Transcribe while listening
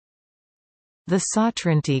The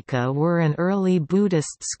Sautrāntika were an early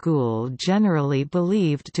Buddhist school generally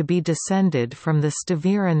believed to be descended from the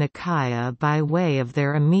Stavira Nikaya by way of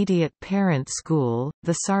their immediate parent school,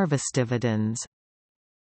 the Sarvastivadins.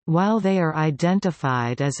 While they are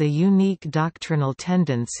identified as a unique doctrinal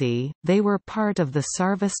tendency, they were part of the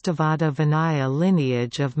Sarvastivada Vinaya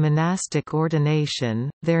lineage of monastic ordination.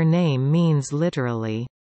 Their name means literally,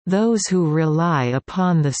 "those who rely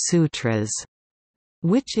upon the sutras",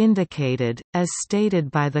 which indicated, as stated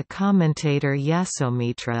by the commentator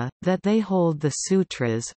Yasomitra, that they hold the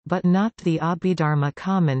sutras, but not the Abhidharma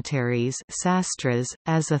commentaries sastras,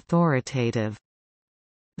 as authoritative.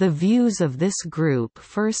 The views of this group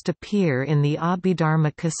first appear in the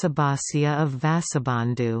Abhidharmaka Sabhasya of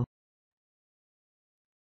Vasubandhu.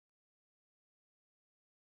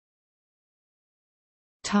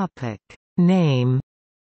 Name.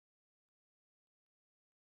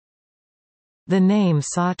 The name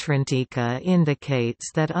Sautrāntika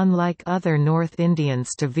indicates that unlike other North Indian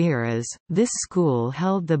Staviras, this school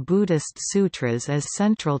held the Buddhist sutras as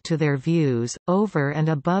central to their views, over and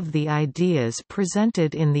above the ideas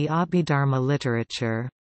presented in the Abhidharma literature.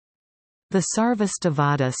 The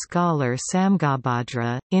Sarvastivada scholar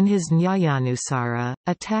Samgabhadra, in his Nyayanusara,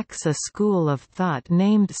 attacks a school of thought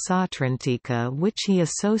named Sautrāntika which he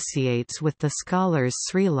associates with the scholars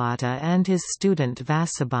Srilata and his student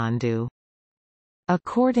Vasubandhu.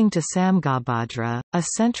 According to Samgabhadra, a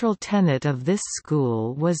central tenet of this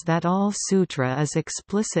school was that all sutra is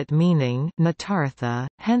explicit meaning natartha,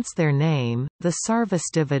 hence their name. The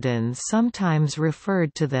Sarvastivadins sometimes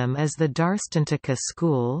referred to them as the Darstantika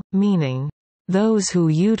school, meaning, "those who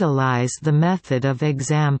utilize the method of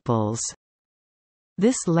examples."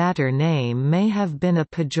 This latter name may have been a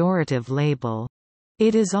pejorative label.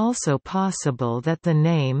 It is also possible that the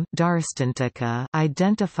name Darstantika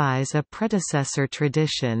identifies a predecessor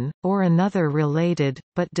tradition, or another related,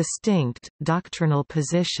 but distinct, doctrinal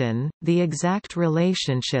position. The exact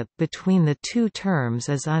relationship between the two terms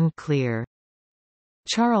is unclear.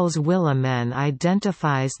 Charles Williman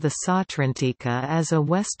identifies the Sautrāntika as a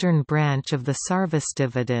western branch of the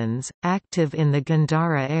Sarvastivadins, active in the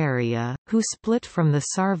Gandhara area, who split from the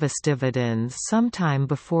Sarvastivadins sometime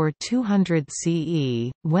before 200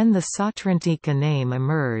 CE, when the Sautrāntika name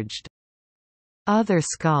emerged. Other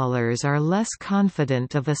scholars are less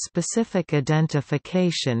confident of a specific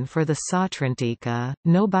identification for the Sautrāntika.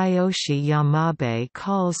 Nobuyoshi Yamabe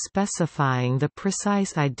calls specifying the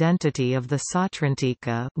precise identity of the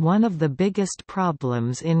Sautrāntika one of the biggest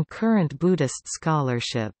problems in current Buddhist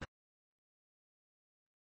scholarship.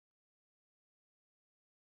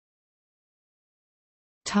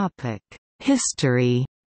 History.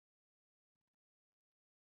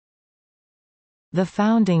 The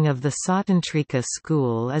founding of the Sautrāntika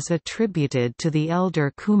school is attributed to the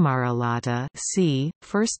elder Kumaralata c.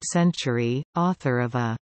 1st century, author of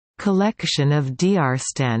a collection of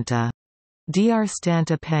Dhyarstanta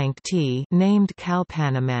Pankti named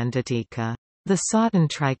Kalpanamandatika. The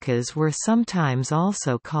Sautrāntikas were sometimes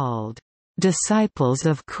also called disciples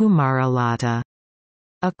of Kumaralata.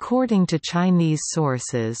 According to Chinese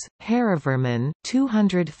sources, Harivarman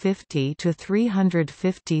 250 to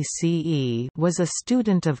 350 CE was a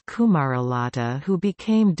student of Kumaralata who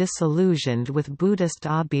became disillusioned with Buddhist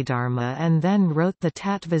Abhidharma and then wrote the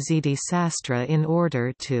Tattvasiddhi Sastra in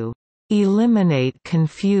order to eliminate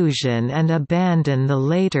confusion and abandon the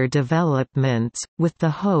later developments, with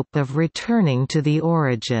the hope of returning to the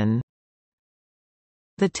origin.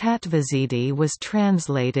 The Tattvasiddhi was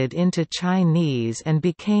translated into Chinese and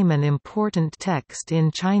became an important text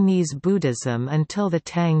in Chinese Buddhism until the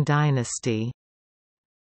Tang dynasty.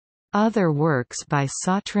 Other works by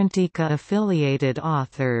Sautrāntika-affiliated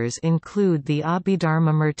authors include the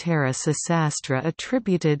Abhidharmamurtara Sastra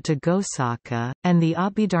attributed to Gosaka, and the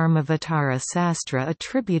Abhidharmavatara Sastra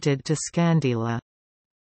attributed to Skandila.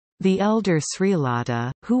 The elder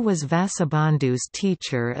Srilata, who was Vasubandhu's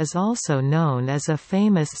teacher, is also known as a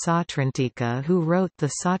famous Sautrāntika who wrote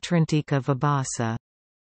the Sautrāntika Vibhasa.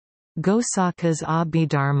 Gosaka's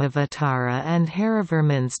Abhidharmavatara and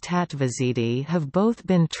Harivarman's Tattvasiddhi have both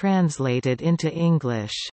been translated into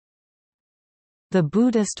English. The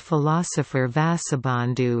Buddhist philosopher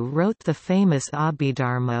Vasubandhu wrote the famous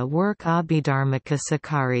Abhidharma work Abhidharmaka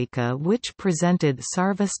Sakarika, which presented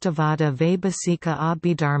Sarvastivada Vaibhasika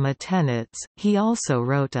Abhidharma tenets. He also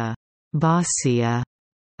wrote a Bhāsya,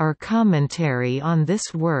 or commentary on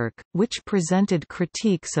this work, which presented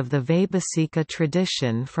critiques of the Vaibhasika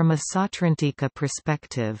tradition from a Sautrāntika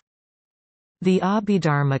perspective. The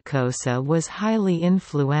Abhidharmakosa was highly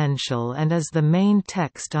influential and is the main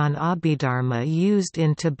text on Abhidharma used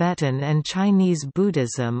in Tibetan and Chinese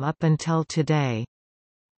Buddhism up until today.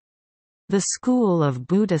 The school of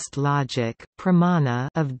Buddhist logic, pramana,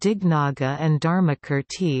 of Dignaga and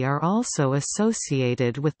Dharmakirti are also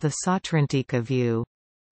associated with the Sautrāntika view.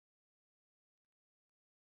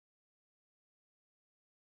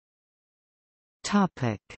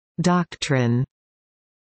 Doctrine.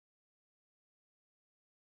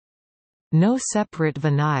 No separate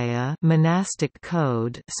Vinaya monastic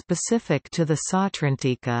code specific to the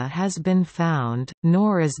Sautrāntika has been found,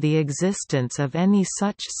 nor is the existence of any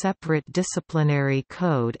such separate disciplinary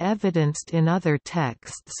code evidenced in other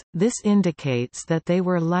texts. This indicates that they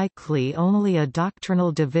were likely only a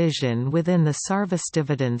doctrinal division within the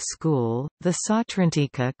Sarvastivadin school. The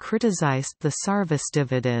Sautrāntika criticized the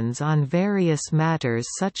Sarvastivadins on various matters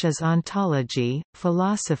such as ontology,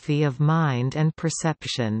 philosophy of mind and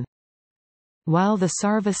perception. While the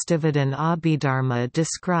Sarvastivadin Abhidharma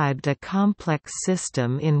described a complex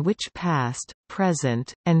system in which past,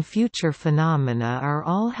 present, and future phenomena are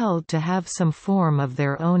all held to have some form of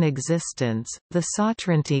their own existence, the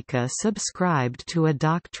Sautrāntika subscribed to a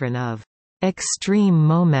doctrine of extreme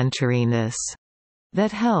momentariness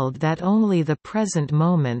that held that only the present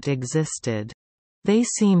moment existed. They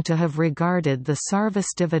seem to have regarded the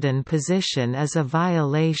Sarvastivadin position as a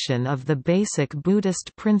violation of the basic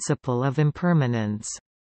Buddhist principle of impermanence.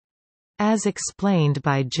 As explained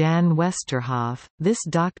by Jan Westerhoff, this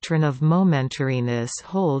doctrine of momentariness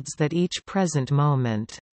holds that each present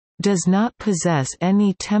moment does not possess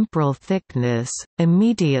any temporal thickness.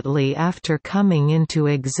 Immediately after coming into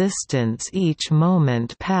existence, each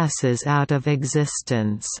moment passes out of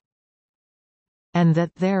existence, and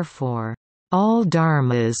that therefore all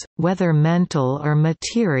dharmas, whether mental or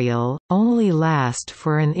material, only last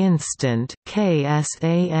for an instant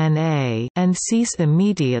and cease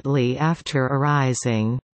immediately after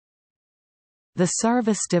arising. The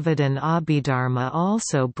Sarvastivadin Abhidharma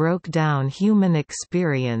also broke down human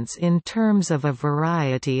experience in terms of a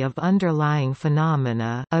variety of underlying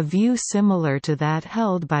phenomena, a view similar to that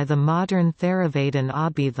held by the modern Theravadin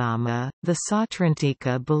Abhidhamma. The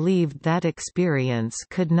Sautrāntika believed that experience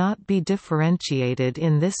could not be differentiated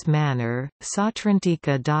in this manner.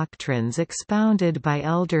 Sautrāntika doctrines expounded by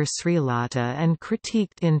Elder Srilata and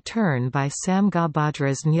critiqued in turn by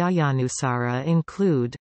Samgabhadra's Nyayanusara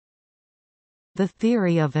include the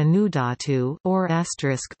theory of anudhatu or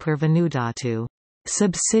 *pervanudhatu,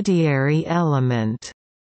 subsidiary element,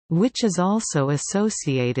 which is also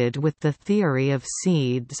associated with the theory of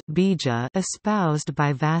seeds bija espoused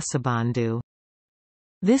by Vasubandhu.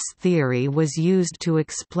 This theory was used to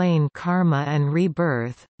explain karma and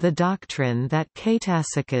rebirth, the doctrine that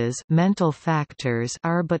caitasikas mental factors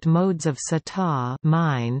are but modes of sattva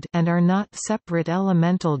mind and are not separate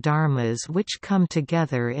elemental dharmas which come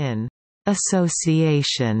together in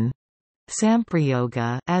association,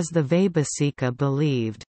 samprayoga, as the Vaibhasika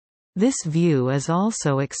believed. This view is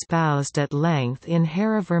also espoused at length in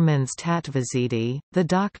Harivarman's Tattvasiddhi, the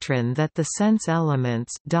doctrine that the sense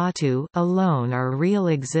elements dhatu alone are real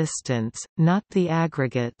existence, not the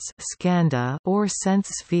aggregates skandha or sense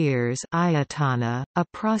spheres ayatana, a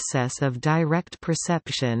process of direct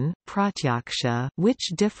perception pratyaksha,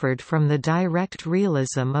 which differed from the direct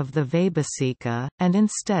realism of the Vaibhasika, and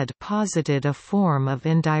instead posited a form of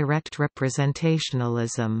indirect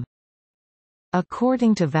representationalism.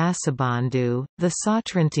 According to Vasubandhu, the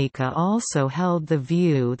Sautrāntika also held the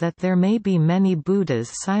view that there may be many Buddhas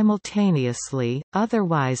simultaneously,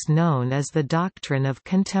 otherwise known as the doctrine of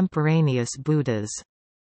contemporaneous Buddhas.